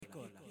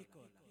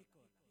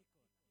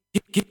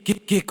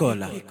Que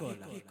cola?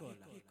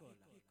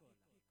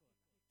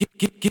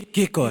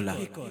 Que cola?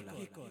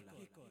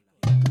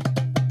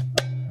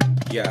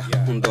 Yeah,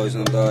 2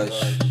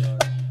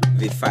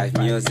 V5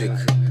 Music.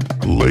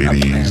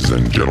 Ladies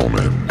and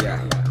gentlemen,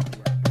 Yeah.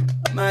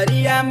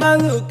 Maria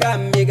maluca,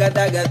 amiga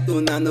da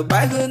gatuna. No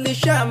bairro lhe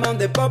chamam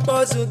de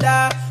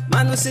popozuda.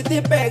 Mano, se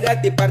te pega,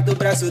 te parto o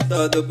braço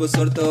todo. Por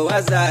sorte ou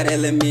azar,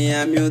 ela é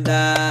minha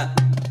miúda.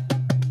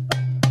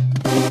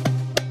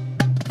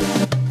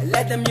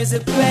 Let the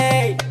music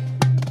play.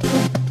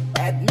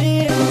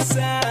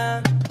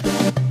 Admilson.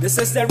 This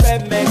is the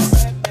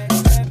remix.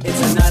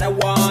 It's another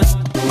one.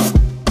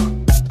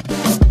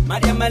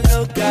 Maria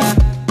maluca.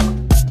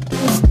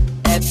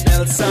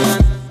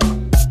 Admilson.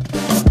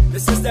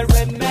 This is the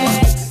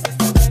remix.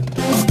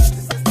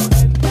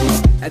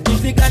 A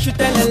desligaste o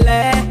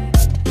telelé.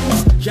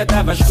 Já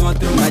tavas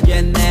contra uma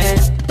gené.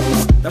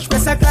 Tás com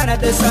essa cara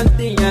de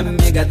santinha,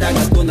 amiga da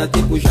gatuna,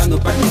 tipo já no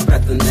parque pra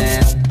tuné.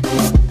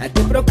 Eu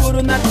te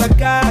procuro na tua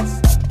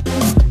casa.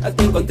 Eu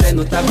te encontrei,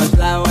 não tavas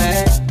lá,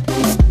 ué.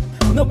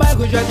 No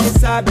bairro já te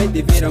sabem,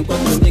 te viram com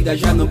outro nigga,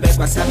 já no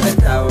beco a se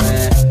apertar,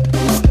 ué.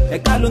 É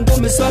calundu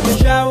me sobe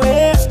já,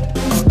 ué.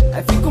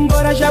 Aí fico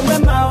embora, já foi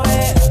mal,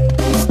 ué.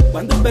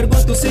 Quando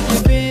pergunto se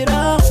te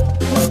viram,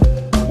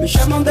 me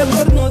chamam de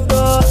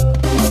cornudo.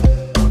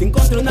 Te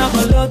encontro na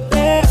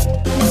rolote,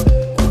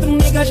 outro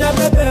nigga já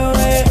bebeu,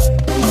 ué.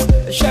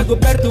 Eu chego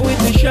perto e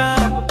te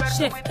chamo.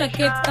 Chefe, tá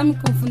quieto, tá me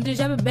confundindo,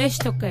 já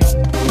bebeste, ok?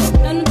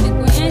 Eu não te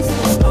conheço.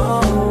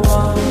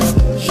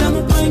 Já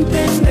não tô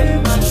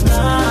entendendo mais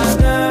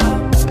nada.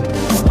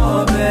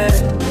 Oh, baby,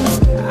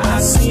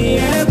 assim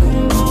é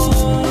como.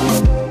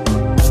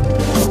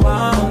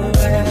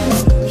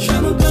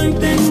 Já não tô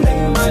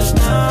entendendo mais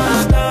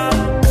nada.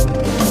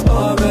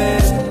 Oh,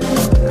 baby,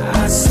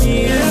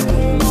 assim é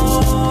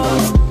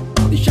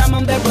como. Te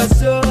chamam de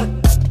vassoura.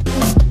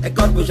 É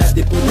corpo já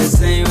tipo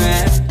desenho,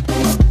 é.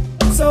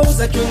 Só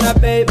usa tuna,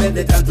 baby,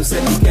 de tanto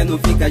ser pequeno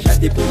fica já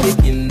tipo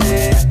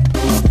biquiné.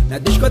 Na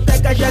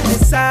discoteca já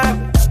te sabe,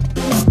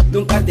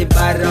 nunca te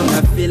barram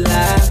na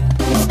fila.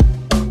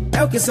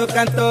 Eu que sou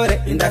cantor,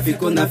 ainda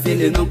fico na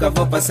fila e nunca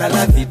vou passar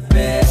lá de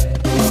pé.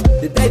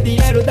 Te dei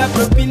dinheiro da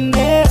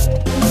propina,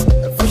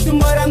 foste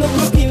morar no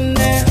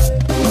coquiné.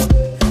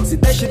 Se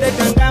deixe de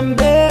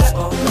cangambe,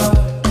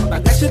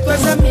 pagaste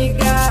tuas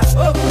amigas.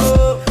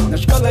 Na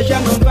escola já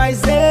não vai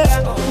ser.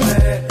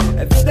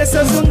 A vida é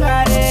só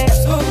zungaré.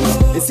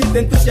 E se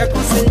tento te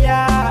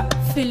aconselhar,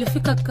 Filho,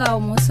 fica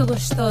calmo, eu sou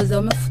gostosa,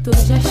 o meu futuro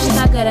já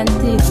está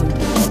garantido.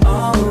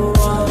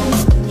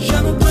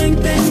 Já não tô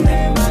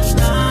entendendo mais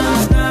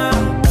nada.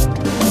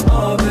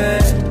 Oh,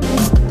 baby,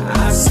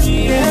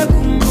 assim é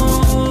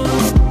como.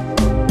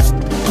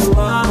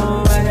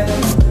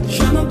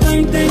 Já não tô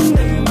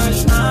entendendo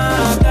mais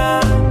nada.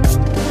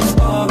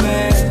 Oh,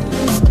 baby,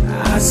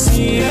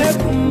 assim é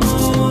como.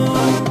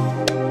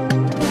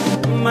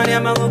 Maria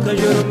maluca,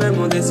 juro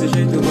mesmo, desse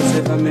jeito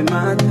você vai me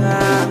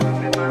matar.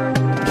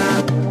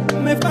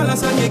 Me fala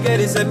só que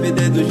queres ser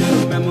pedido,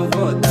 juro mesmo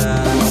vou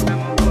dar.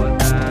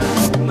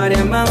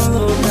 Maria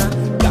maluca,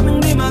 coming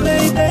be my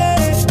lady.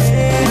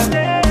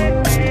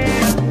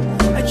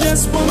 I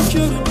just want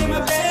you to be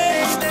my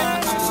baby.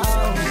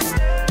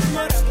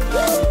 Maria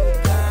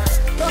maluca,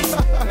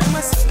 mesmo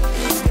assim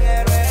que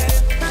quero, é.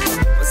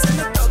 Você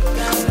me toca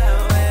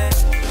não, é.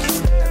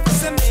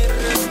 Você me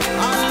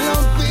revela.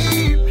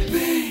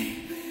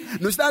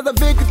 Não estás a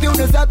ver que teu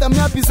desata tá me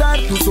a pisar.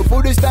 Tu só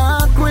podes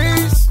estar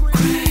crazy.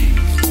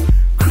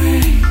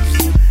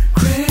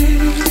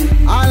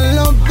 I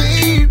love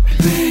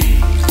baby.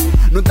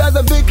 Não estás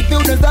a ver que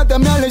teu desata tá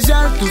me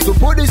alejar. Tu só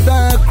podes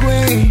estar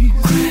crazy.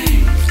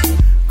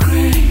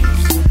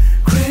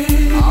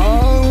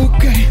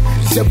 Ok,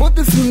 já vou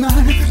te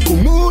ensinar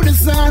como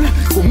dançar,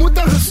 como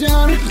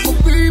tarrachar, oh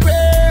baby.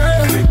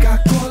 Vem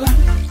cá, cola,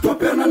 tua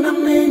perna na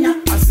minha.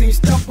 Assim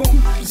está bom,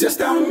 já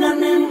está a me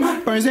animar.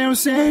 Pois eu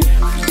sei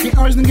que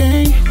hoje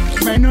ninguém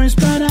vai nos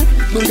parar,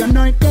 porque a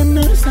noite é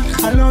nossa.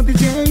 Alô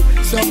DJ,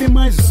 sobe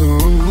mais o som,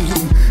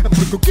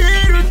 porque eu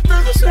quero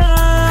te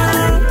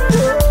deixar.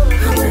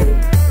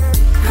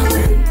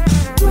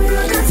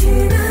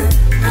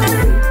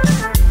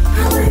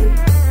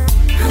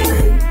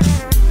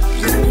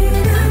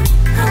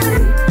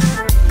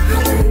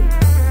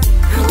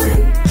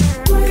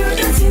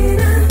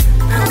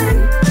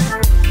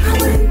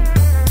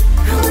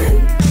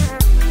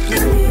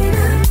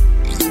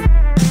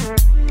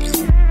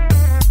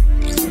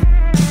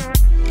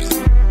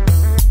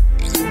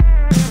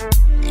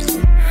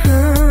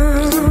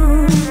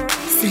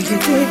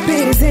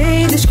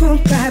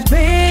 Desculpa,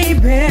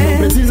 baby. Não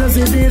precisa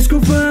se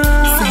desculpar.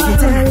 Sei que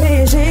te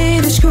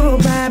alejei,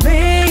 desculpa,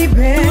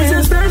 baby. Tu já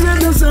estás a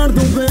dançar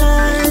tão bem.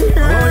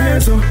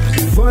 Olha só,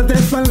 vou até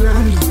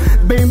falar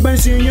bem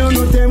baixinho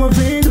no teu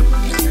ouvido.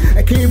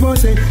 É que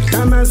você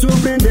tá me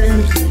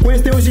surpreendendo com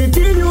esse teu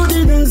jeitinho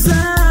de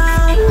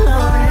dançar.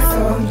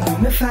 Não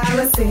me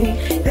fala assim,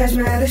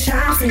 deixa-me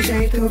deixar sem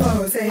jeito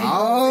você.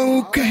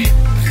 Ok,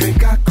 vem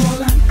cá,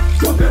 cola,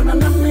 tua perna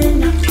na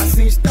minha.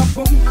 Assim está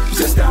bom,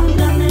 já está a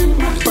me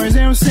animar. Pois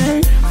eu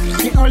sei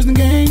que hoje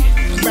ninguém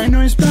vai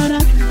nos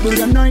parar,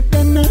 porque a noite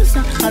é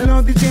nossa.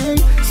 Alô DJ,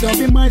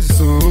 sobe mais o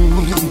som,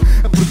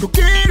 porque eu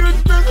quero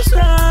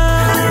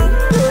dançar.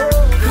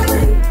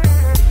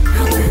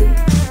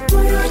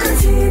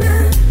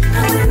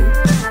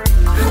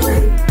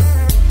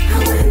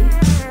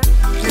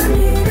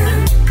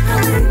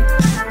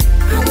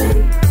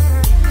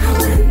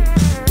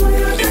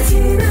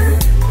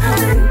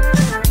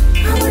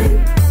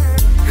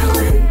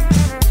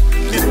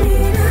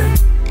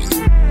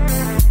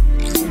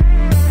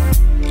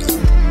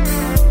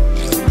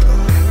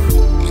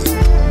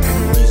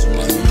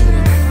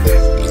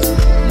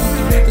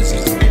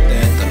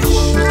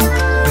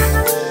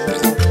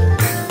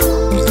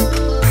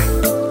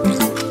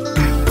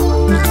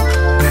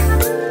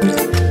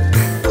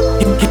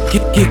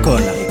 Que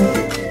cola.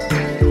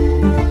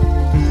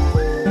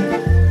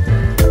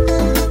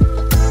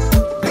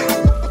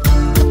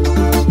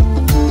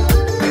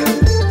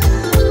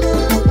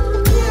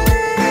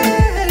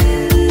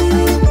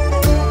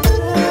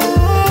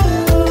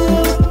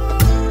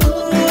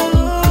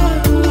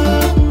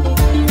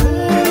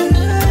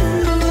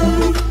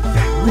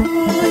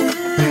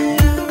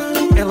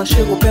 Ela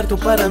chegou perto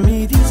para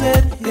me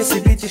dizer: esse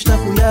beat está a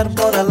colher,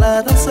 bora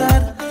lá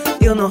dançar.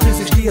 Eu não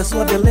resisti à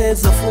sua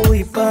beleza,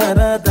 fui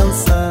para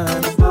dançar.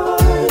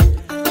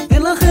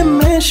 Ela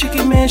remexe,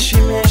 que mexe,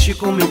 mexe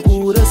com meu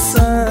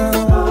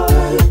coração.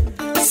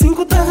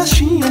 5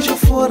 tarrachinhas já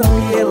foram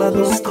e ela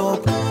não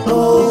stop.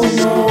 Oh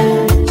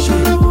no.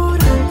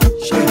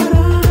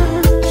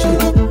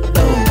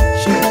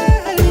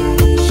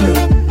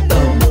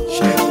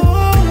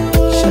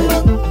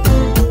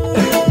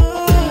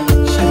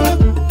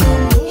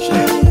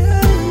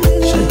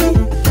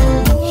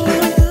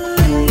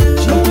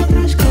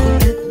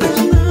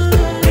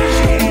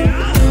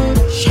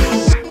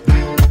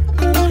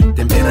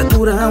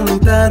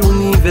 Aumentar o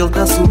nível,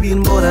 tá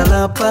subindo, bora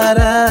lá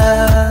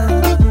parar.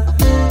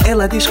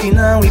 Ela diz que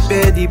não e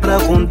pede pra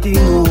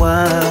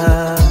continuar.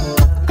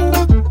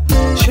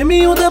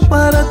 Chemiúda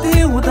para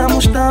teu,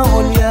 damos tá a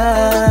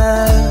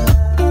olhar.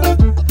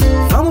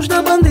 Vamos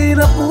dar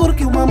bandeira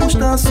porque o mambo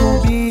está a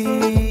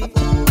subir.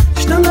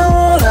 Está na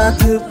hora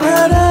de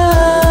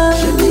parar.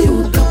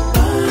 Chemiúda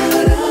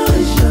para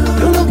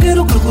já. Eu não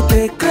quero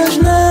crocotecas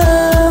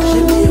não.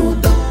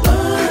 Chemiúda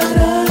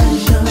para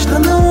já. Está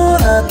na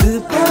hora de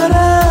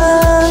parar.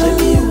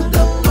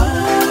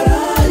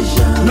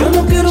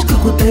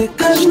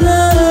 Crocotecas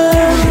não.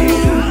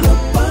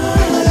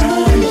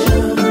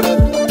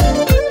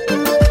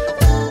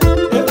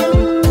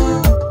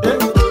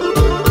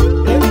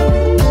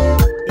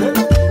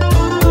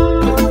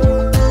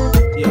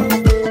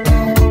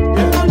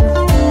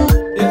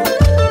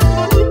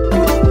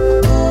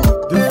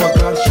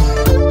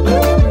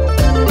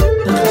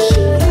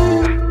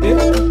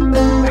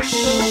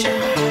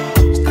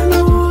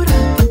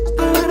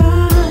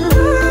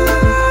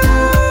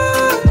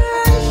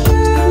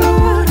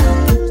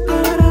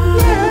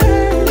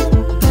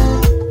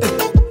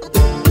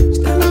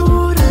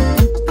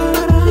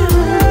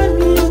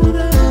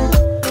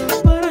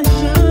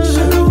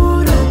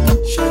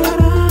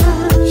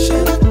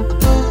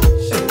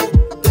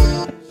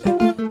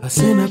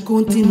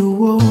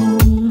 Continuou,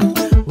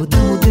 o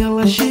demo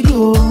dela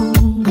chegou.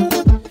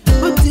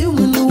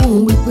 Bateu-me no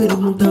ombro e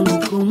perguntando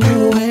como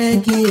é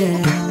que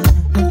é.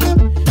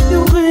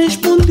 Eu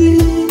respondi: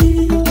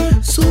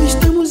 só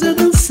estamos a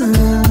dançar.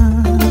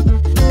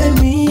 É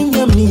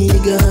minha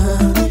amiga,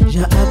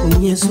 já a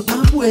conheço há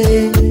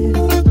bué.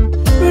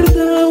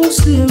 Perdão o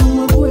seu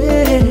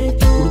magoé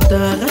por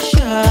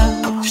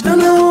tarrachar. Está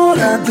na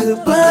hora de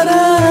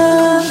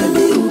parar.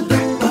 Chemiúda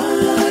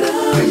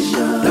para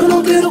já. Eu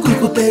não quero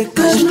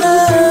crocotecas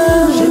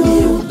não.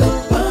 Chemiúda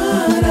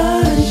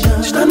para já.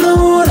 Está na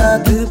hora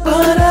de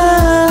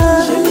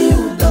parar.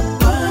 Chemiúda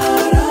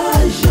para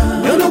já.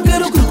 Eu não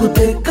quero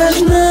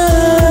crocotecas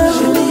não.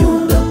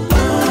 Chemiúda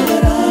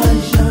para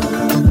já.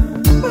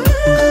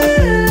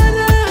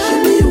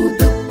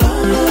 Chemiúda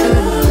para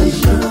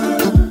já.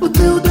 O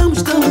teu damo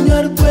está a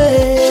olhar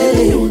bué.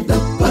 Chemiúda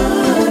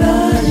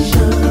para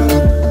já.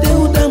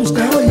 Teu damo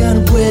está a olhar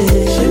bué.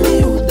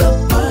 Chemiúda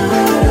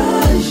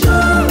para já.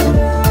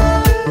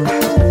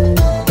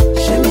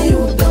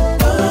 Chemiúda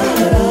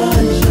para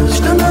já.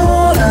 Está na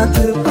hora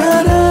de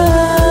parar.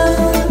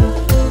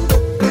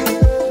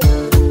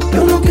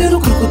 Eu não quero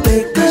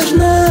crocotecas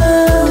não.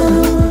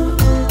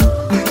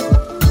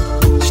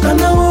 Está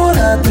na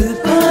hora de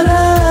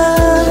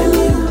parar.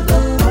 Chemiúda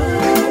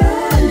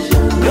para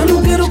já. Eu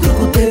não quero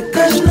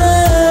crocotecas não.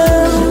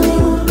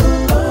 Chemiúda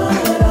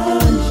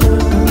para já.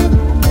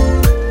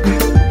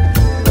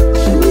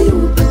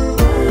 Chemiúda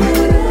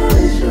para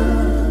já.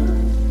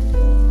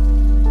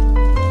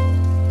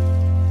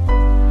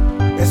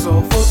 É só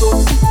foto,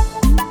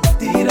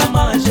 tira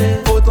mais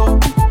foto,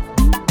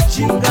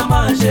 xinga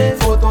mais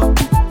foto,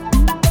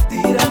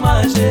 tira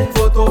mais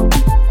foto,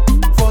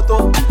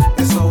 foto,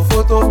 é só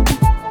foto,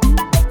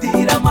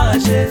 tira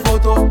mais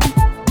foto,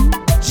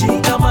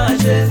 xinga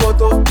mais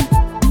foto,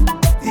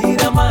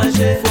 tira mais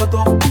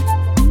foto,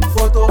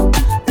 foto,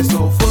 é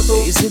só foto.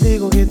 E se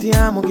digo que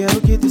amo,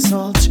 quero que te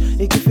soltes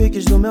e que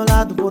fiques do meu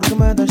lado porque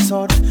me das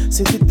sorte.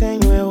 Se te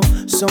tenho eu,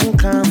 sou um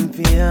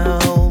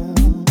campeão.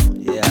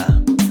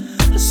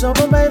 Sou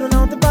bombeiro,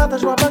 não te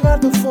batas, vou apagar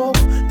teu fogo.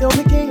 Teu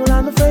biquinho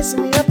lá no Face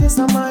me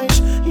atiça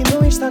mais. E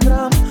no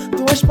Instagram,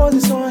 tuas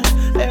posições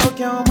é o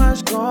que eu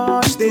mais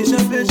gosto. Deixa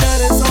beijar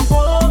essa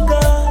boca,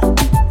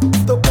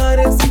 tocar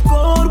esse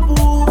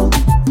corpo,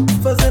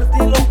 fazer-te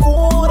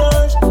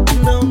loucuras.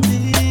 Não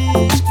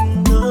diz que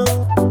não.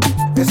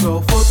 É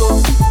só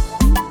foto,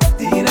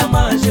 tira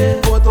mais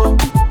foto,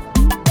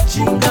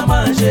 xinga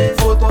mais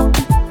foto,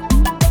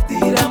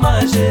 tira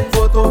mais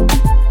foto,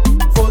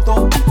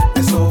 foto,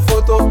 é só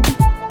foto.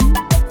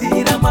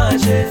 Tira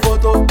mais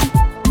foto,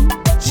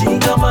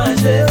 xinga mais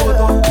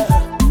foto,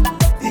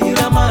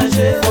 tira mais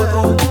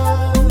foto,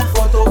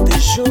 foto. Te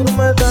juro,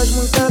 me das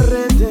muita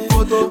rede,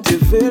 foto. Te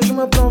vejo,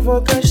 me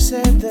provocas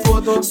sede,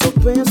 foto. Só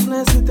penso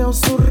nesse teu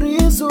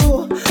sorriso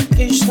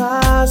que está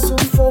a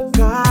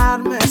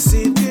sufocar-me.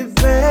 Se te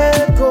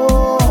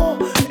pego,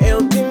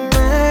 eu te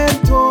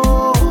meto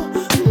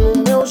no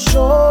meu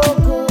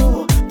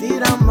jogo.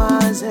 Tira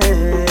mais,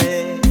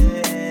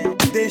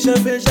 deixa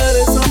beijar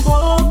essa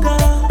boca,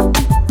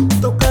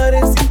 tocar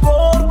esse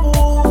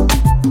corpo,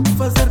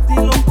 fazer-te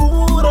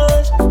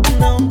loucuras.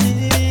 Não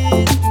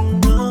diz que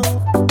não.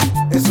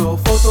 É só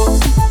foto,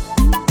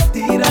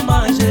 tira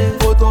mais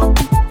foto,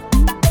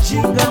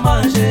 xinga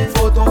mais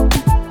foto,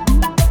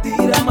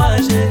 tira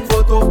mais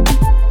foto,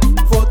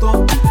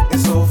 foto. É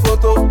só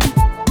foto,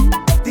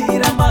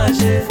 tira mais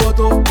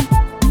foto,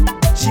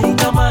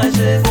 xinga mais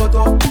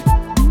foto,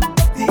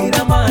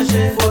 tira mais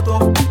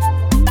foto,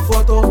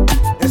 foto.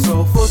 É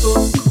só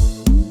foto.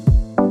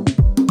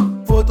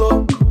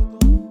 Foto,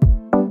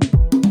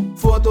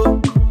 foto,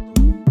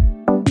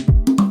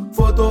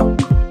 foto,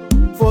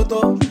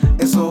 foto,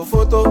 é só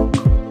foto,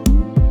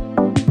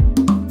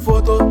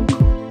 foto,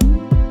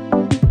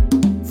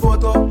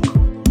 foto,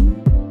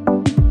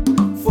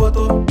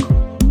 foto,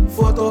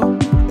 foto,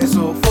 é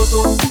só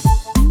foto.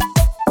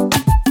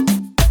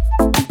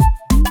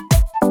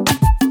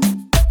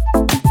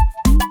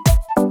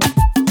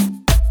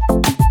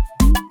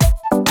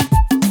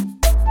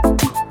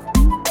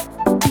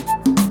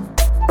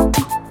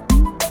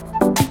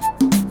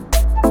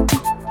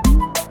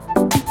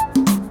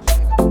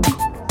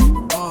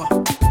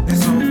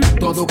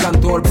 Todo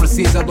cantor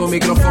precisa do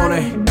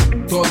microfone,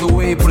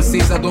 todo e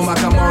precisa do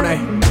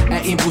macamone.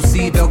 É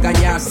impossível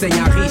ganhar sem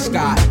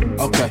arriscar.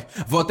 Ok,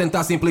 vou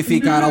tentar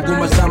simplificar.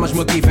 Algumas damas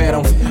me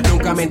tiveram,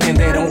 nunca me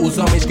entenderam. Os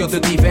homens que te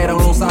tiveram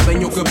não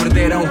sabem o que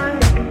perderam.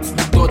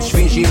 Todos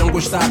fingiram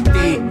gostar de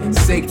ti.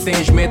 Sei que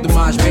tens medo,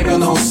 mas baby, eu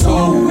não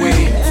sou o Eu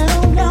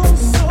não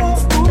sou o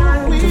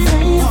que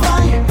vem e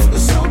vai. Eu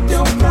sou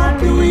teu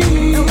próprio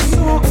e eu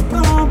sou o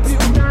próprio.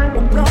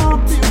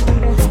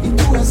 E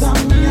tu és a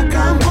minha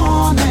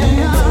camone.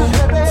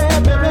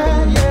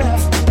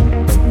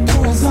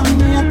 Tu és a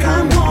minha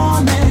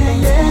camone,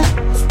 yeah.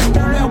 O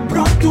meu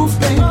próprio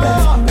baby.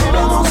 Baby,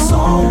 eu não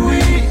sou o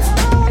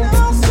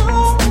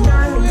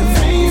que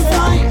vem e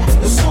vai.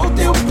 Eu sou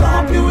teu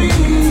próprio e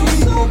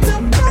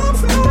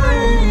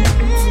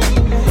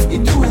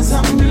tu és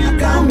a minha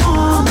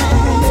camone.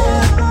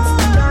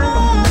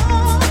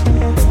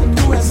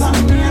 Tu és a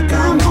minha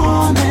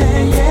camone,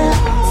 yeah.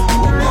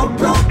 O meu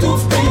próprio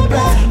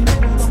baby.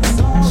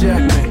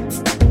 Check me,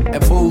 é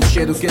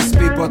bullshit o que esse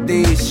people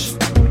diz.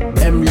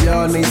 É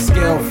melhor nem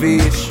sequer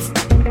ouvir.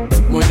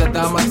 Muita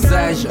dama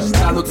deseja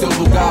estar no teu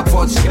lugar,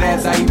 podes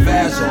crer da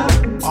inveja.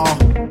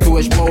 Tu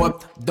és boa,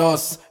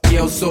 doce, e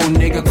eu sou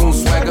nigga com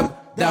swagger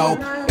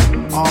dope.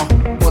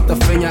 Bota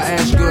fenha,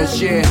 és good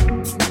shit.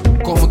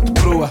 Como-te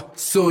crua,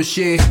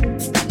 sushi.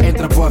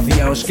 Entra pro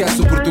avião,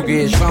 esquece o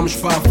português. Vamos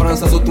para a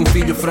França, dou-te um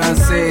filho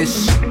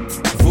francês.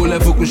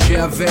 Voulez-vous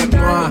coucher avec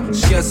moi?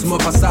 Esquece o meu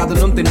passado,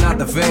 não tem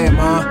nada a ver,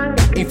 man.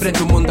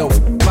 Enfrenta o mundo,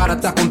 para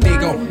tá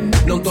contigo.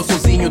 Não tô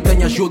sozinho,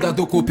 tenho ajuda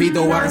do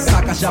cupido. A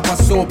ressaca já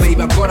passou,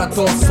 baby, agora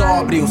tô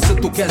sóbrio. Se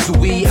tu queres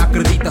o I,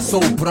 acredita,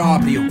 sou o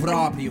próprio.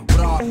 Baby,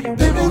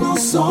 eu não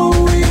sou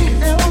o I,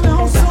 eu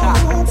não sou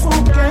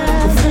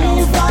qualquer. Tu vem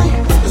e vai,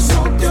 eu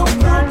sou teu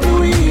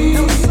próprio I.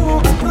 Eu sou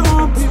o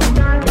próprio.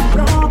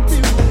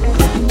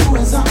 E tu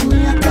és a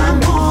minha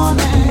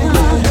camone.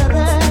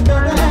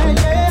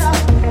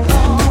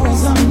 Tu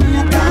és a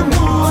minha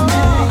camone,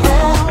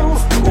 yeah.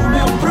 O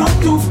meu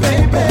próprio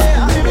baby.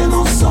 Baby, eu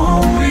não sou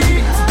o I.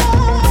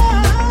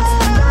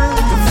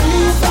 Tu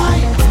vem e vai,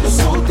 eu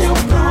sou teu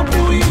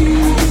próprio I.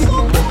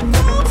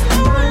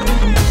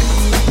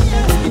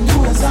 E tu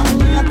és a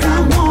minha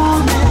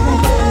camone.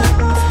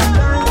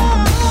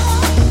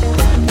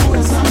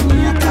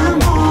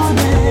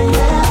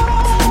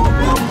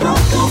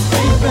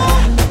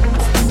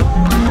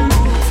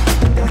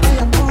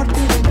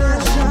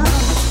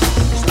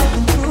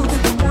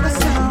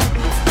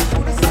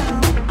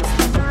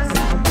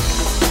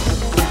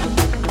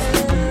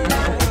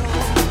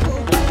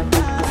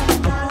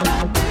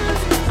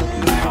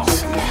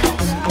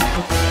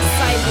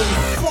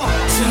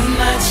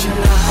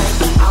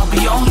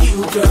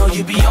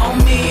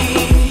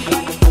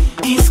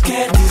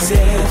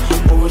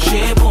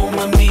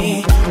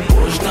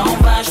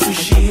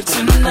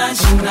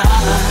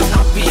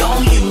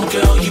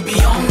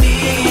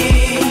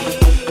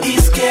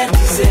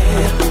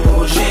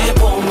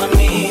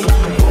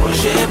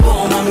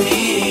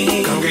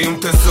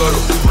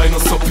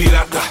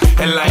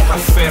 ela é a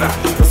fera.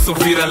 Eu sou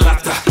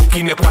vira-lata,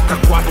 que nem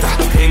quata-quata,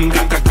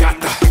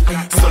 engata-gata.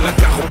 Só na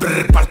carro,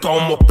 brrr, parto a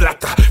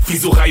homoplata.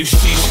 Fiz o raio-x,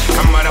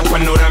 câmara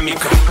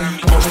panorâmica.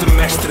 Mãos de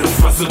mestre,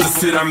 vaso de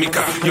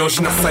cerâmica. E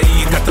hoje na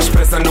saída, estás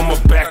presa no meu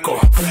beco.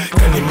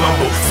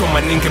 Canimambo, sou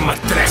maningue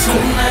matreco.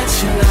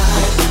 Tonight,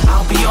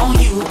 I'll be on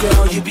you,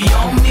 girl, you be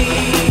on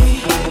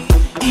me.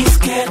 Isso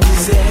quer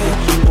dizer,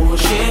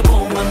 hoje é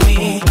bom a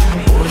mim.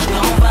 Hoje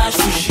não vais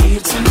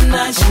fugir.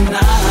 Tonight,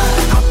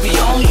 I'll be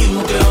on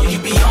you, girl, you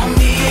be on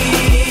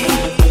me.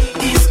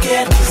 Isso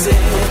quer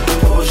dizer,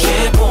 hoje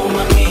é bom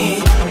a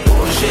mim.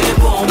 Hoje é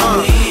bom a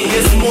mim.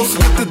 Esse moço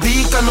que te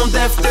dica não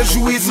deve ter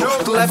juízo.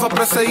 Te leva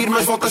para sair,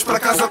 mas voltas para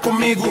casa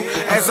comigo.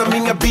 És a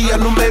minha bia,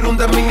 número 1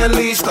 da minha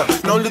lista.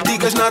 Não lhe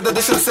digas nada,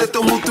 deixa de ser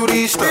teu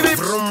motorista.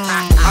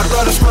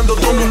 Adoras quando eu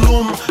tô no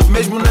lume.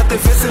 Mesmo na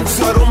TV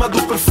sente-se o aroma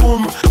do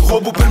perfume.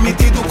 Roubo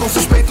permitido com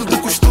suspeito do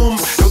costume.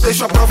 Eu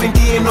deixo a prova em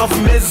dia, em 9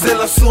 meses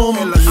ela assume.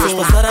 Faz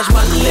passar as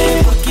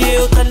malé, porque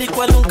eu tal e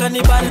qual um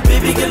canibal.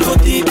 Baby girl, vou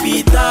te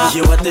pitar.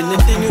 Eu até nem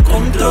tenho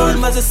controle,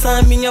 mas essa é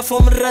a minha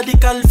fome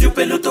radical. Viu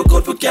pelo teu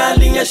corpo que a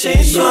linha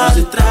sensual.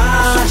 De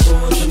trás,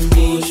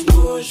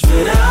 hoje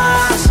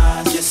verás.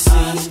 E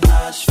assim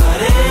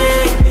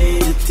farei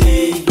de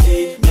ti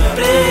minha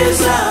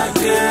presa,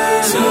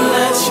 girl.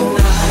 Tonight,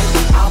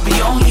 I'll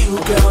be on you,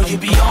 girl, you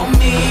be on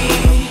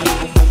me.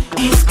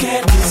 Isso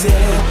quer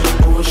dizer,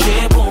 hoje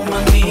é bom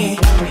a mim.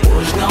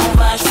 Hoje não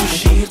vais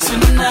fugir.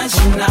 Tonight,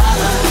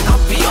 I'll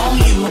be on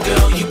you,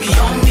 girl, you be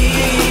on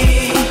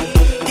me.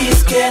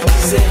 Isso quer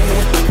dizer,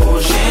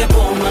 hoje é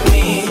bom a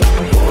mim.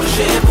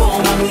 Hoje é bom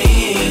a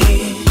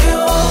mim. Eu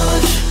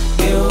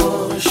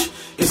hoje,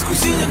 esse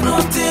cozinha que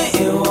não tem.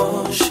 Eu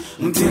hoje,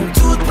 não tenho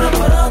tudo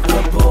preparado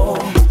para pôr.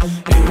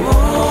 Eu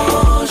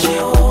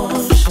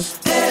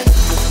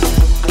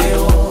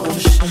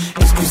hoje,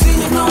 esse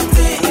cozinha que não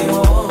tem. Eu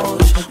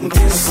hoje, não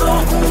tenho só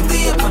um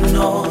dia para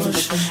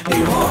nós.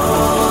 Eu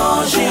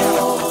hoje.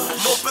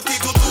 Mon petit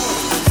doudou,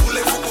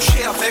 voulez-vous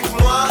coucher avec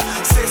moi?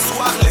 Ce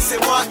soir,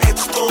 laissez-moi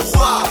être ton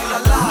roi.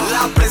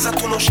 Lá presa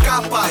tu não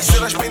escapas,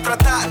 serás bem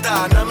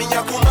tratada na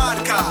minha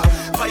comarca.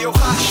 Vai ou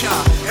racha,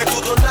 é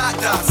tudo ou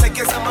nada. Sei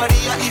que és a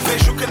Maria e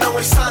vejo que não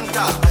és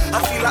santa. A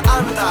fila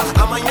anda,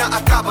 amanhã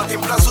acaba. Tem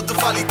prazo de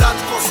validade,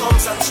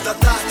 consomes antes da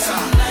data.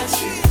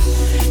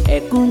 É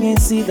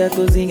conhecida,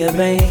 cozinha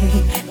bem.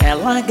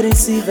 Ela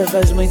agressiva,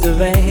 faz muito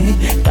bem.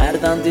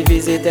 Cartão de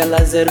visita,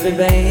 ela serve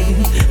bem.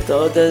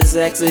 Todas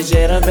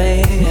exageram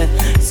bem.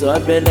 Sua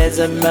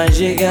beleza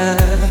mágica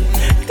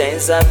tem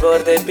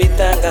sabor de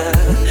pitanga.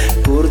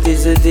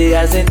 Curtes os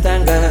dias em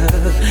tanga.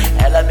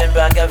 Ela me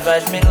paga,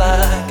 faz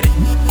milagre.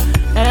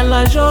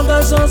 Ela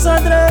joga só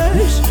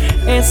xadrez.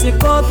 Esse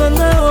cota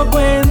não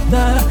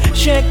aguenta.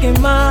 Cheque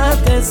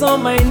mate, é só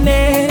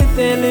mainete.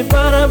 Ele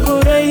para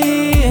por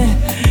aí.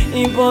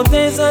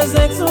 Impotência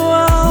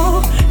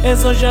sexual, é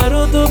só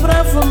charuto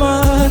pra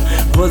fumar.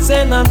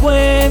 Você não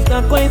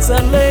aguenta com essa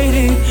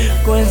lady,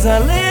 com essa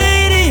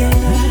lady.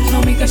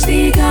 Não me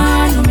castiga,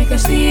 não me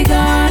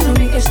castiga, não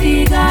me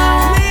castiga.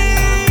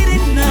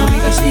 Não me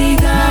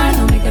castiga,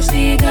 não me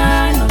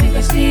castiga, não me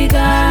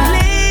castiga.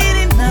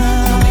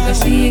 Não me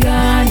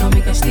castiga, não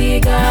me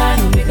castiga,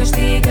 não me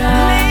castiga.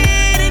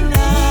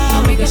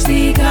 Não me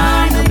castiga,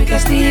 não me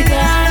castiga,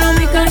 não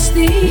me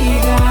castiga.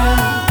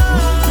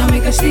 Não me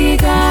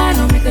castiga,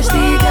 não me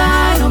castiga,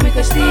 não me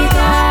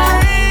castiga.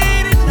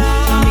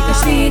 Não me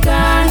castiga,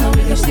 não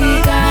me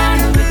castiga,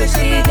 não me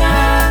castiga.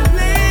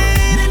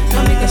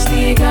 Não me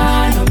castiga,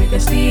 não me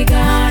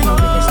castiga, não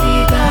me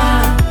castiga.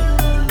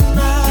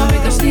 Não me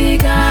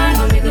castiga,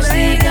 não me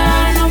castiga,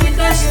 não me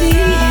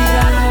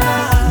castiga.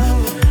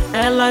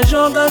 Ela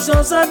joga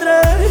só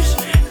xadrez.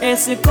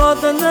 Esse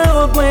cota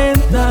não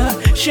aguenta.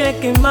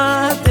 Cheque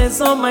mate,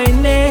 só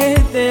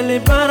mainete. Ele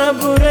para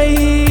por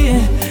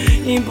aí.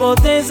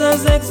 Impotência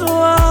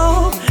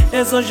sexual,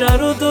 é só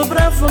charuto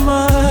pra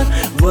fumar.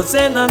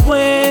 Você não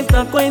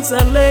aguenta com essa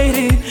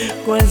lady,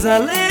 com essa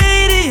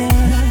lady.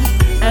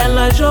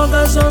 Ela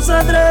joga só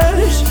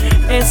xadrez.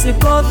 Esse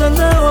cota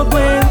não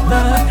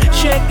aguenta.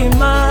 Cheque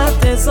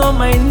mate, só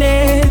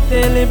mainete.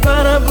 Ele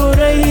para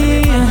por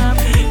aí.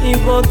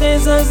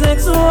 Impotência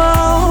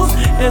sexual,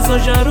 é só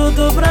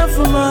charuto pra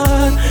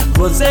fumar.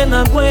 Você não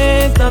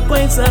aguenta com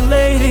essa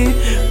lady,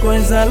 com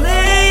essa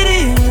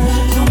lady.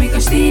 Não me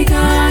castiga,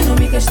 não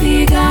me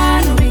castiga,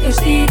 não me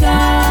castiga.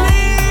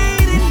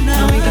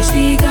 Não me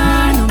castiga,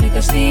 não me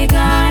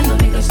castiga, não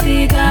me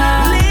castiga.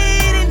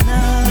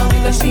 Não me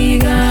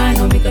castiga,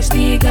 não me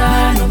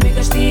castiga, não me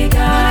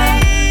castiga.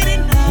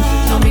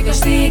 Não me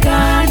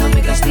castiga, não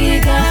me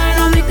castiga,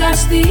 não me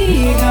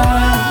castiga.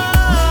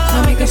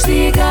 Não me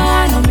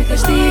castiga, não me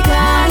castiga,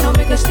 não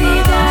me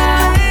castiga.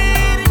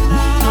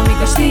 Não me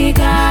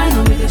castiga,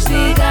 não me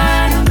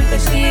castiga, não me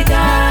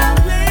castiga.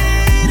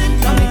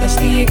 Não me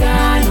castiga,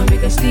 não me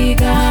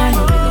castiga,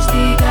 não me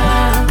castiga.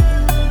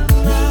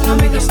 Não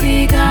me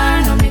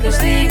castiga, não me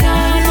castiga,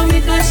 não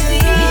me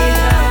castiga.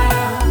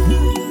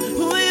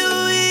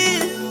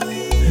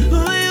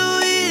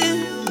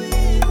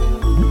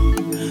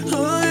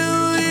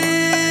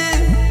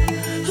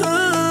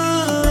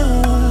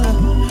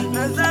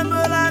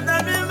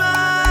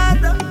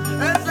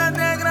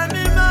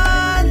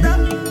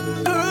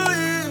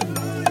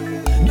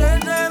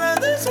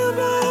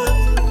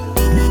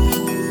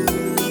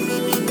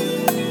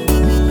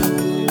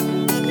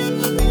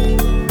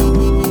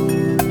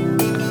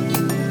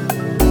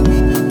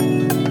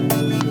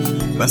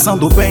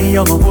 Pensando bem,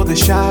 eu não vou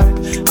deixar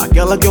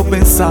aquela que eu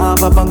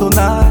pensava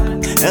abandonar.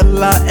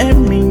 Ela é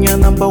minha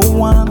number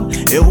one,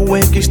 eu é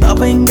que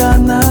estava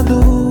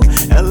enganado.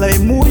 Ela é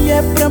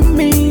mulher pra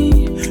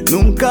mim,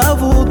 nunca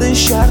vou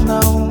deixar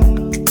não.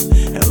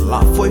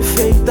 Ela foi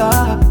feita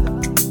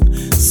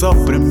só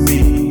pra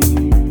mim.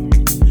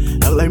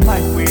 Ela é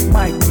my queen,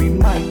 my queen,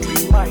 my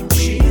queen, my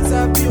queen. She's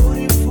a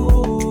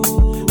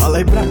beautiful.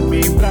 Ela é pra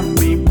mim, pra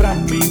mim, pra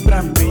mim,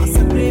 pra mim. Ela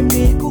sempre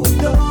me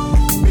cuidou.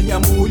 Minha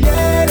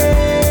mulher,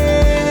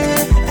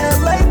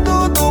 ela é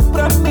tudo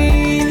pra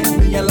mim.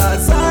 Minha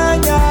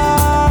lasanha,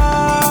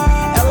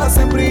 ela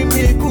sempre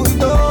me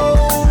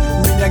cuidou.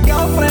 Minha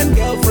girlfriend,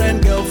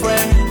 girlfriend,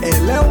 girlfriend,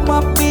 ela é uma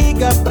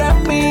amiga pra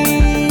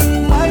mim.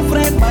 My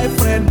friend, my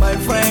friend, my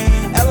friend,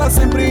 ela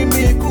sempre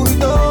me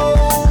cuidou.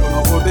 Eu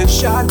não vou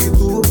deixar que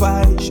tu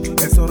vais,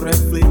 é só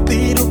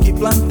refletir o que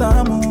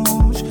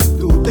plantamos.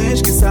 Tu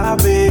tens que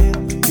saber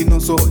que não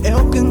sou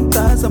eu quem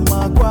estás a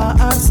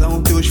magoar,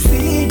 são teus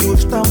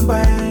filhos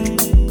também.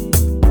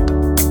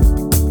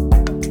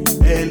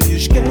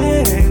 Eles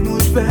querem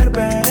nos ver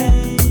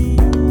bem.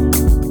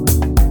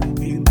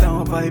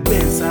 Então vai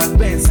pensa,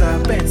 pensa,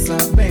 pensa,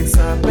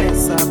 pensa,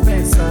 pensa,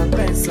 pensa,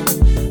 pensa.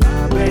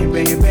 Ah, bem,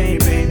 bem, bem,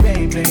 bem,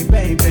 bem, bem,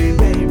 bem, bem,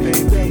 bem,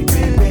 bem, bem,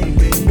 bem,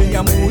 bem.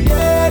 Minha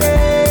mulher,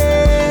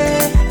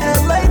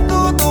 ela é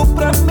tudo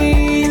pra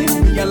mim.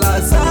 Minha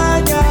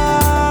lasanha,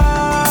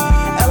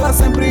 ela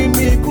sempre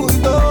me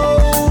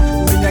cuidou.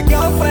 Minha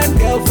girlfriend,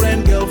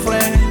 girlfriend,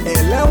 girlfriend,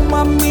 ela é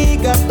uma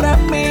amiga pra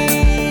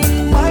mim.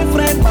 My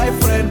friend, my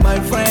friend, my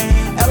friend,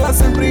 ela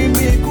sempre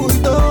me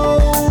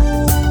cuidou.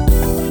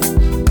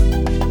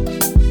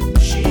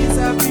 She's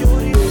a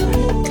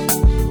beautiful.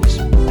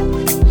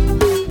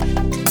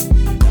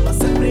 Ela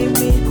sempre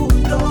me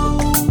cuidou.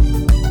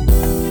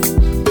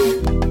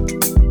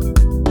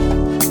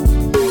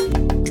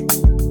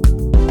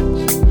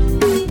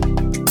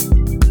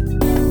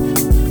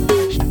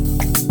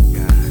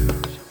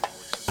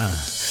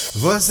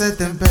 Você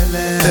tem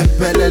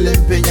pele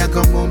limpinha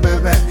como um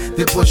bebê,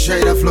 tipo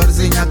cheira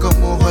florzinha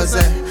como um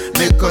rosé.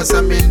 Me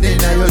coça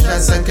menina, eu já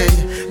saquei.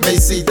 Me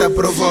excita,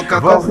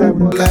 provoca com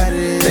rebolar.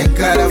 Tem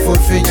cara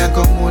fofinha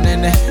como um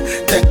neném,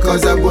 tem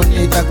coisa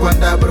bonita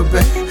quando abre o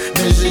pé.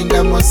 Me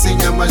ginga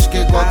mocinha mais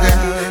que qualquer.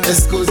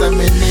 Escusa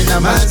menina,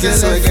 mas que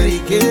sou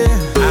freaky.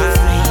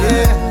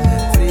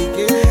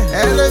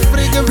 Ela é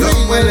freaky,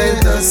 como ela é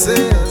doce,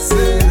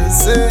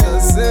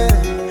 doce.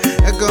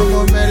 É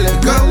como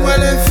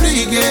ela é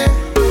freaky, é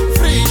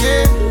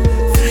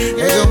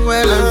como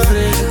ela é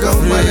freaky,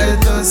 como ela é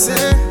doce,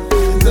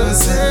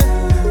 doce.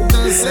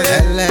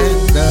 Ela é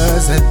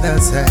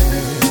doce.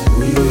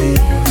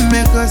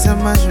 Me coça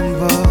mais um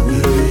pouco,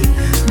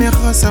 me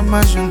roça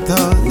mais um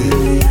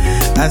todo.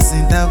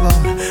 Assim tá bom,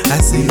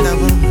 assim tá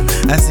bom,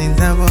 assim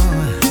tá bom.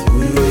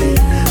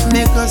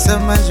 Me coça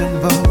mais um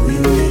pouco,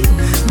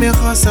 me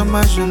roça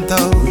mais um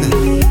todo.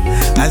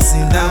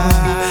 Assim tá bom,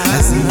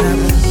 assim tá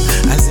bom,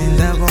 assim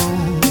tá bom.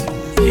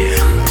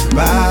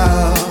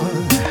 Bow.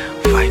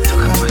 Vai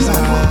tocar mais um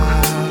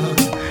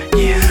pouco.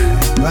 Yeah.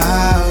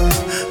 Bow.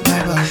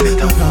 Assim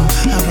tá bom.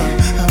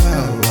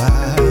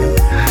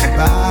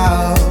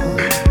 Bow.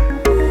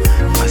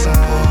 Mais um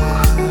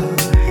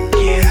pouco.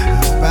 Yeah.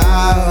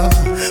 Bow.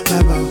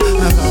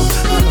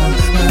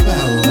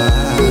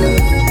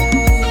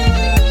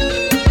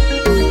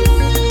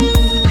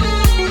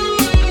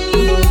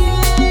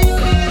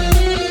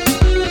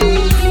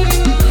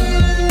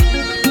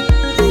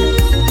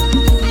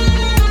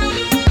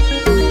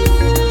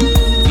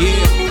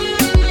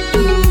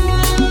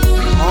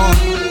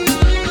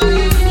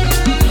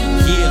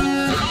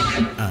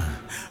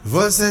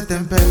 Você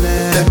tem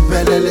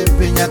pele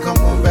limpinha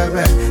como um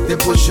bebê,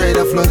 tipo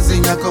cheira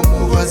florzinha como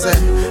um rosé.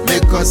 Me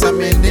coça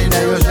menina,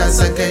 eu já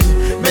saquei.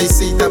 Me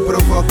excita,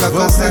 provoca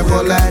com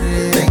rebolar.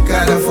 Tem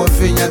cara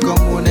fofinha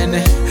como um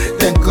neném,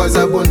 tem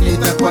coisa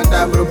bonita quando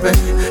abre o pé.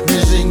 Me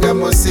ginga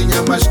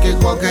mocinha mais que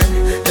qualquer.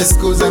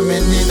 Escusa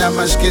menina,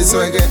 mas que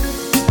sou gay.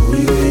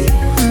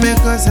 Me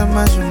coça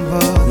mais um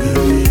pouco,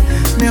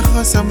 me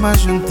roça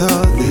mais um todo.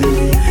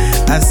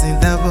 Assim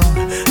tá bom,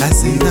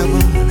 assim tá bom,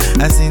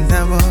 assim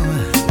tá bom.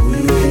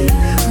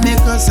 Me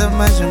coça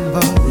mais um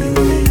pouco,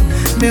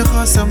 me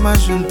roça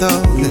mais um todo.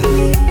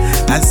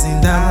 Assim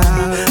tá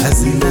bom,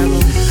 assim tá bom,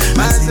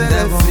 mas ela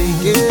é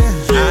freaky.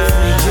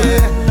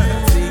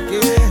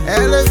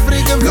 Ela é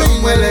freaky,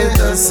 como ela é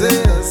doce.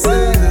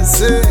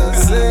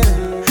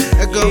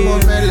 É como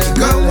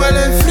ela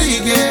é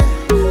freaky.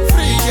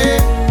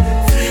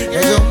 É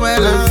como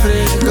ela é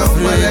freaky,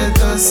 como ela é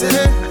doce.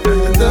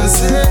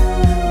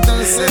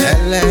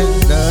 Ela é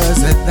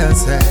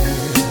doce.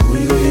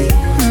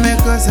 Me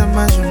coça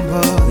mais um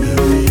pouco,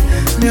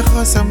 me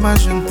roça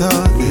mais um todo.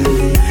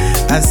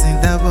 Assim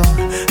tá bom,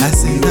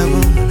 assim tá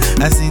bom,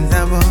 assim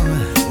tá bom.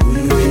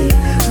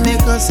 Me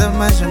coça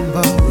mais um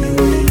pouco,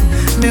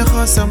 me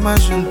roça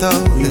mais um todo.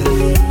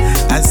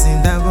 Assim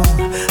tá bom,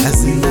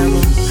 assim tá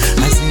bom,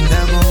 assim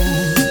tá bom.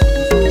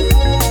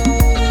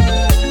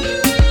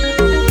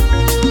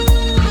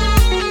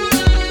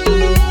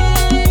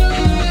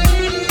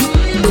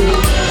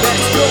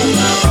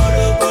 Let's go.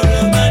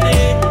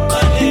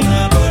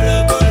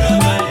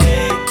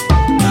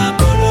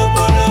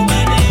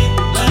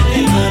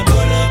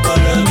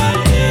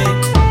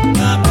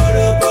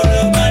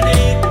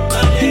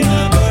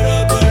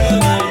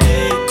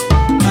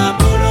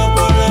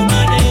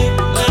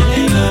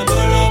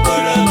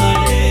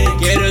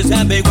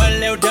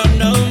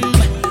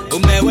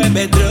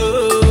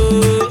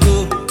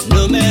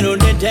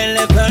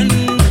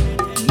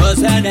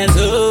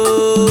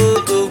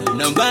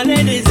 não vale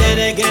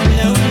dizer que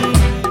não.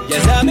 Já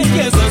sabe que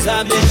eu sou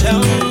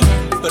sabichão.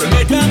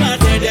 Prometo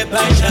amar-te de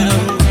paixão.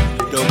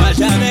 Toma a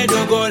chave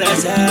do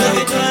coração.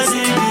 Porque tu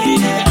assim,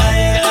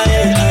 ai, ai,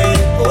 ai,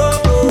 oh,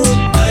 oh,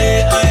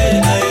 ai,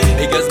 ai, ai.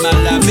 Because my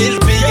love is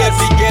bigger,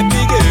 bigger,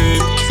 bigger.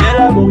 C'est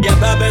l'amour, y'a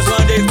pas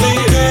besoin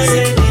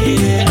d'expliquer.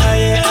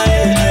 Ai, ai,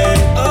 ai,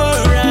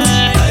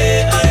 alright. Ai,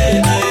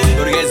 ai, ai.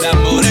 Porque esse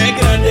amor é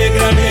grande,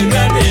 grande,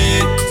 grande.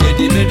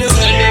 Sentimento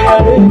grande,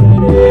 grande.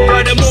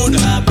 For the moon,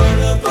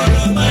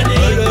 polo money,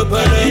 polo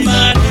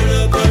money,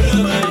 polo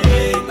money,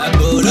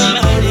 polo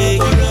money,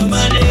 polo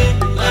money,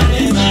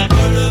 money, my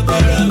polo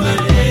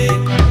money,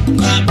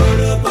 my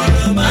polo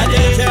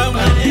money, tell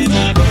money,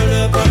 my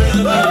polo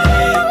money,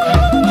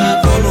 my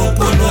polo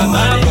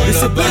money,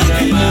 esse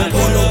baby,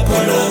 polo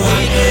money.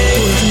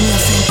 Tuas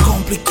minhas sem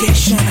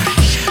complication.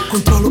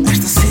 Controlo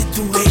esta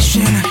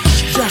situation.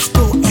 Já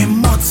estou em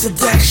modo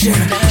seduction.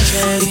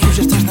 E tu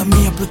já estás na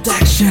minha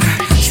protection.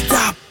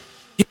 Stop.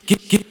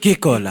 Que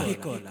cola.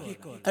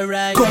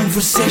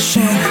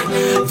 Conversation.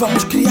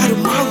 Vamos criar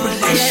uma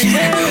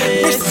relation.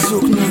 Neste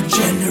jogo new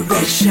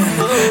generation.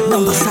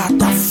 Não dá só,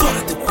 tá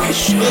fora de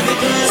question.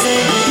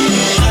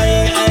 Ai,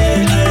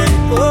 ai, ai,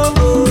 oh,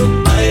 oh,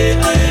 ai,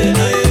 ai,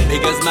 ai.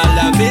 Because my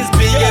love is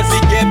bigger,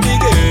 bigger,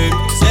 bigger.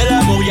 C'est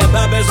l'amour, y'a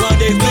pas besoin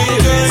d'expliquer.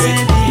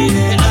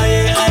 Ai,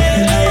 ai,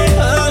 ai,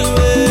 ai,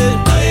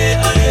 ai,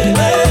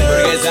 ai.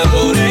 Porque esse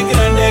amor é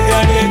grande,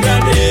 grande,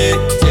 grande.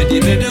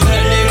 Sentimento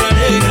grande,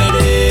 grande,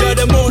 grande.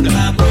 Todo mundo,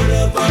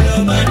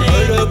 polo money,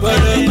 polo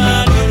money,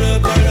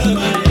 polo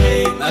money,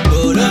 polo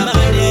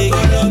money,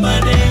 polo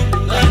money,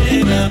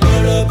 money, my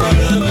polo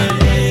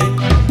money,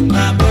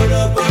 my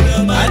polo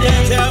money,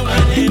 tell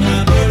money, my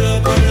polo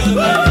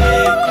money,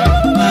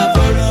 my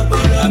polo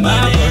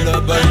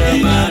money,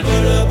 my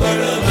polo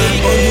money.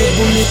 Olho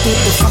bonito,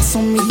 te faço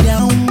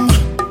milhão.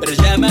 Pero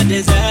chama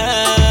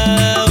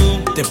atenção.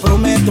 Te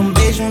prometo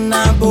beijo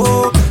na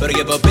boca.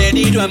 Porque vou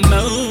pedir tua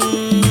mão.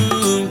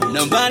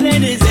 Não vale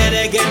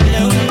dizer que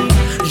não.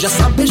 Já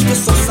sabes que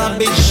sou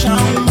sabichão.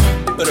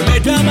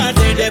 Prometo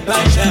amar-te de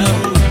paixão.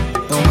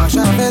 Toma a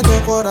chave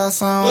do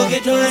coração. Porque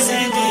tu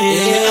sente.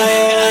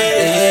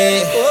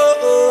 Ai, oh,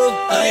 oh,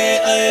 ai,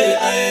 ai,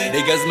 ai.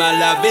 Because my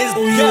love is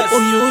just.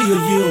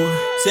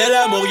 C'est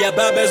l'amour, y'a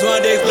pas besoin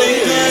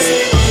d'expliquer.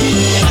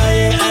 Ai,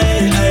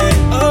 ai, ai,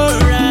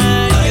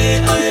 alright. Ai,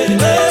 ai,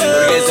 ai.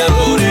 Porque esse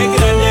amor é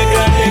grande,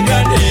 grande,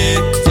 grande.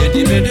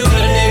 Sentimento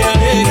grande,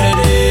 grande,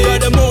 grande.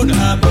 Todo mundo,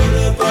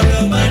 polo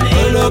money,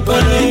 polo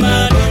money,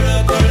 my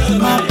polo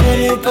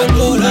money,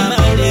 polo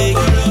money,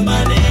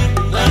 money,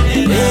 my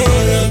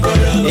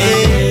polo money,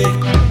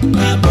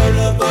 my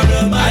polo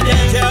money,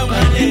 tell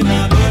money, my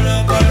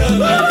polo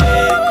money,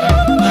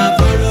 my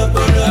polo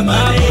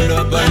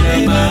money,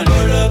 my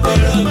polo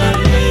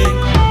money,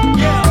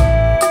 yeah.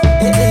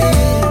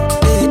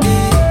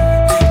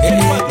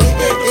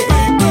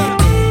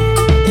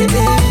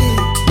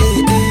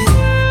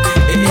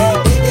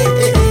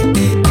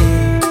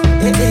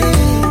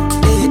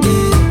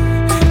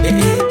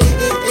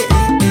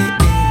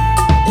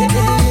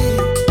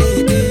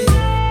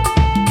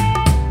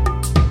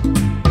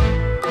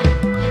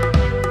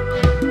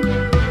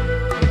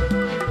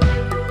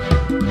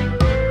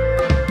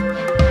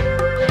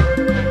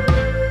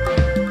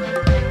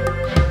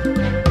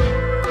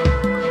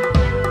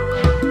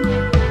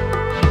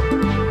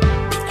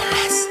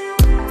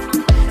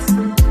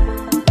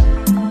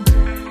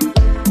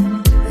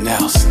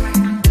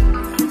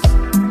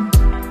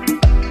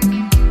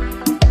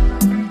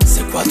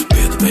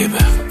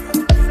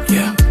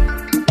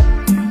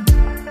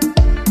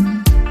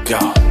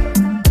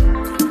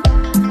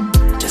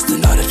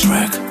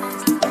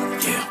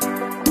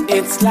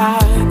 It's like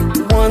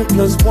 1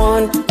 +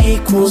 1 =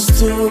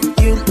 2.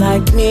 You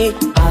like me,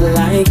 I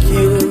like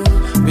you.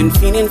 Been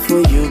feeling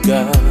for you,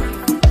 girl.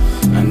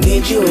 I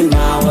need you in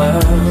my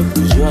world,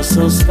 'cause you're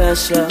so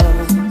special.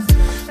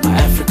 My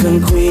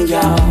African queen,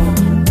 y'all.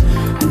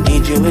 I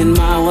need you in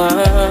my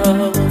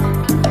world.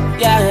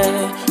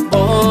 Yeah,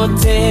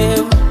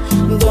 botem,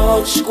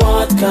 dog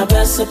squad,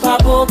 cabeça pra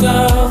boa,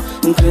 girl.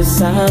 Não quer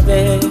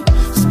saber,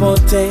 se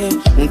botei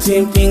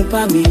tempinho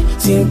pra mim,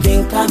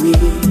 tempinho pra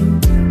mim.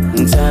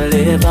 Tá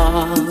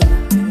levar,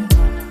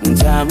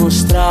 tá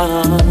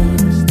mostrar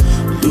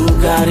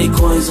lugar e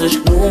coisas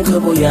que nunca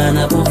vou ir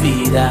na minha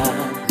vida.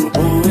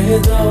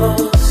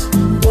 Boedos,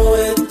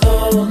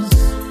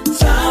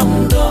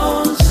 tão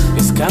doce.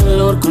 Esse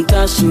calor que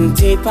tá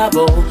sentindo pra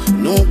bom,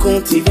 nunca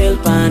tive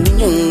pra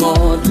nenhum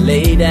outro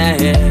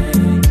lady.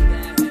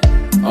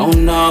 Oh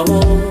no,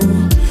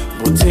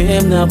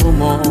 botem na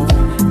bumon,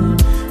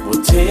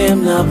 botem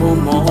na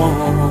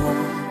bumon,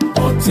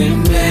 botem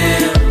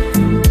mesmo.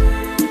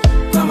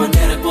 Da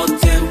maneira que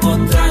botem por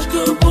trás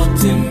que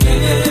botem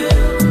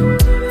mesmo.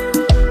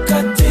 Cá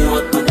tem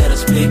outra maneira de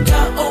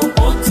explicar, oh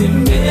botem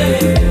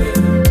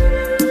mesmo.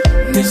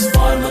 Nessa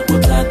forma que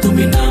tá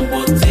dominando,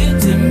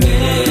 botem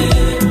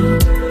mesmo.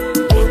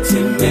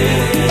 Botem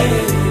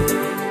mesmo.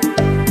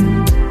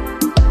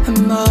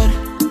 Amor,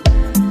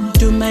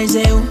 tu mais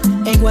eu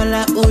é igual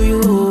a ui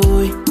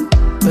ui.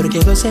 Por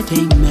porque você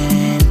tem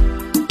man.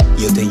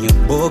 Eu tenho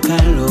boca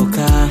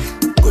louca,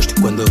 gosto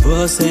quando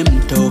você me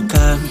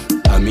toca,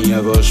 a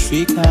minha voz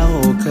fica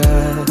rouca.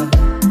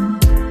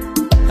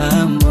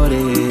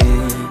 Amore,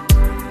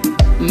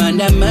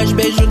 manda mais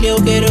beijo que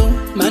eu quero,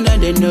 manda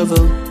de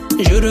novo.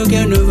 Juro que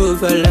eu não vou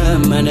falar,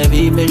 manda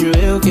vir beijo,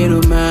 eu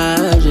quero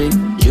mais.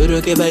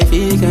 Juro que vai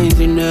ficar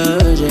entre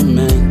nós,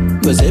 man.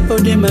 Você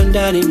pode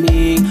mandar em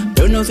mim,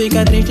 pra eu não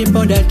ficar triste,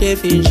 pode até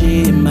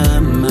fingir,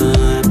 mama.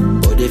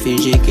 Pode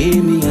fingir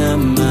que me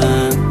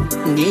ama.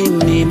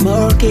 Give me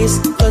more kiss,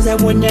 cause I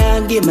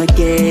wanna give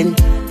again.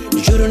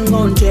 Juro não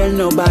vou tell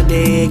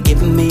nobody,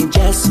 give me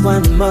just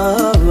one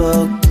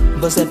more.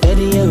 Você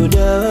pede eu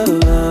dou.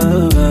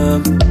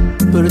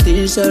 Por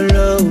ti sou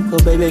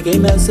louco, baby, quem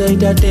me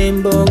aceita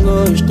tem bom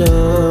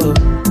gosto.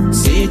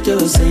 Se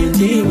tu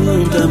sente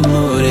muito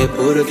amor é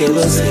porque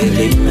você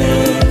tem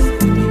medo.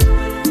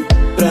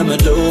 Pra me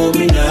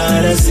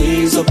dominar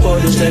assim só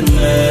podes ter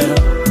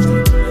medo.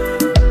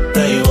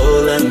 Pra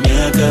enrolar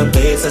minha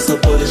cabeça só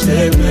podes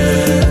ter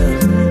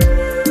medo.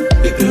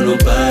 E pra eu não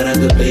parar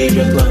de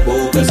beijar tua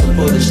boca só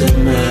podes ter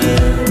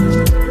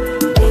medo.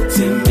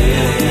 Bote medo.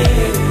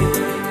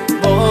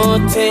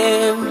 Bote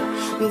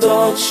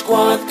dois,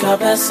 quatro,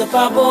 cabeça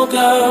pra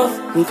boca.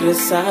 Não queria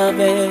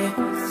saber.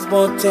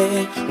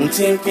 Bote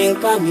tempinho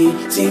pra mim,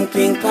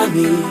 tempinho pra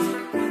mim.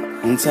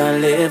 Tá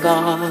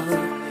levar,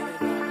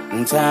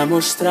 tá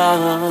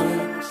mostrar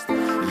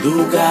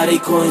lugar e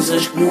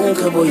coisas que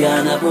nunca vou ir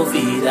na minha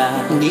vida.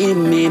 Give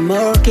me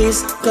more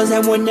kiss, cause I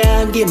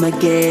wanna give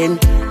again.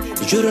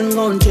 Juro não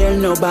vou tell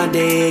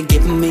nobody,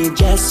 give me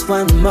just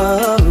one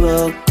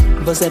more.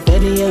 Você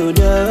pede eu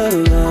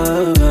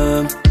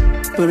dou.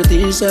 Por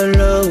ti sou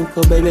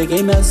louco, baby,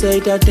 quem me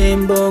aceita tem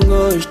bom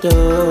gosto.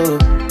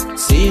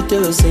 Se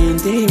tu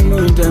sente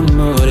muito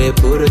amor é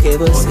porque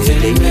você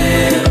tem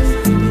medo.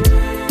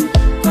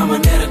 Da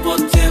maneira que o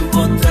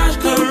tempo traz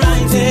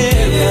corrente.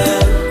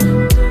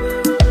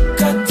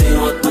 Cá tem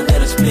outra maneira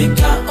de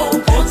explicar ou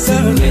pode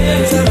ser medo.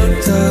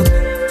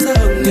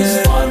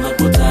 Nessa forma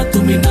pode estar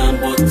dominando,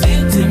 pode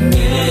ter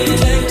medo.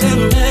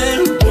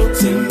 Pode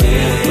ter medo,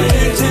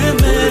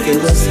 porque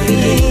você tem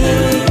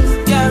medo.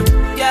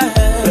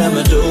 Pra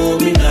me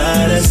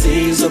dominar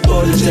assim só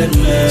podes ter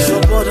medo. Só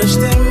podes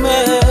ter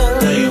medo.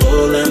 Pra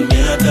enrolar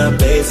minha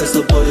cabeça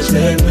só podes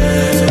ter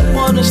medo. Só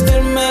podes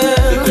ter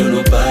medo. E que eu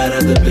não para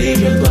de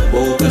beijar tua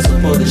boca só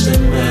podes ter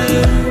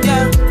medo.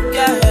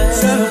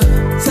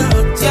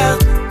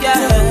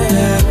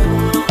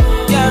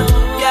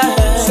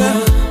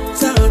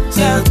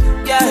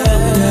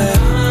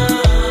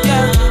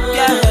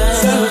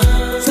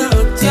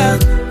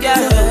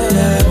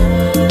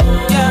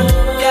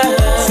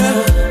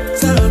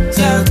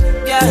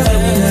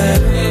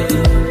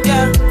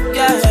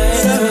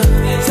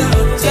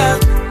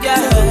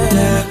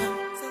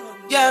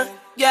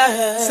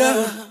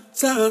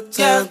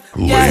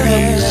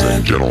 Ladies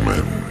and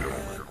gentlemen,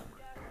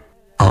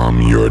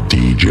 I'm your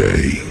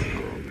DJ.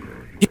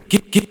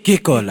 Que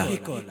cola.